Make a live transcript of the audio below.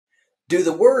Do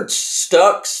the words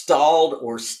stuck, stalled,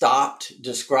 or stopped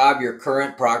describe your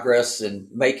current progress in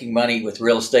making money with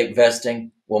real estate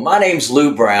investing? Well, my name's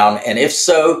Lou Brown, and if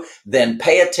so, then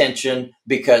pay attention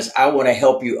because I want to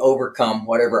help you overcome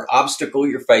whatever obstacle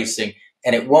you're facing,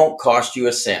 and it won't cost you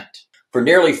a cent. For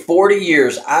nearly 40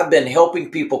 years, I've been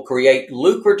helping people create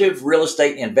lucrative real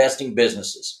estate investing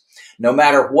businesses. No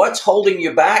matter what's holding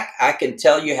you back, I can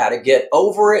tell you how to get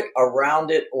over it,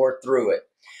 around it, or through it.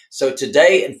 So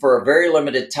today, and for a very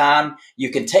limited time, you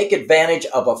can take advantage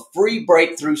of a free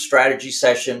breakthrough strategy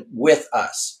session with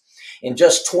us. In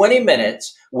just 20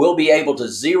 minutes, we'll be able to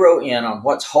zero in on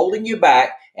what's holding you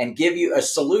back and give you a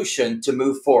solution to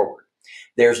move forward.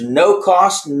 There's no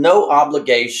cost, no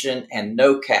obligation, and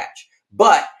no catch,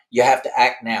 but you have to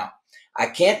act now. I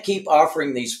can't keep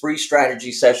offering these free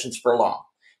strategy sessions for long.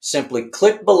 Simply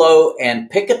click below and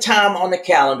pick a time on the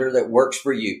calendar that works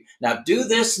for you. Now do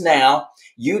this now.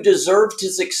 You deserve to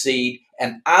succeed,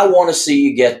 and I want to see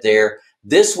you get there.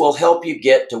 This will help you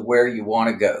get to where you want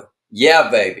to go.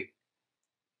 Yeah, baby.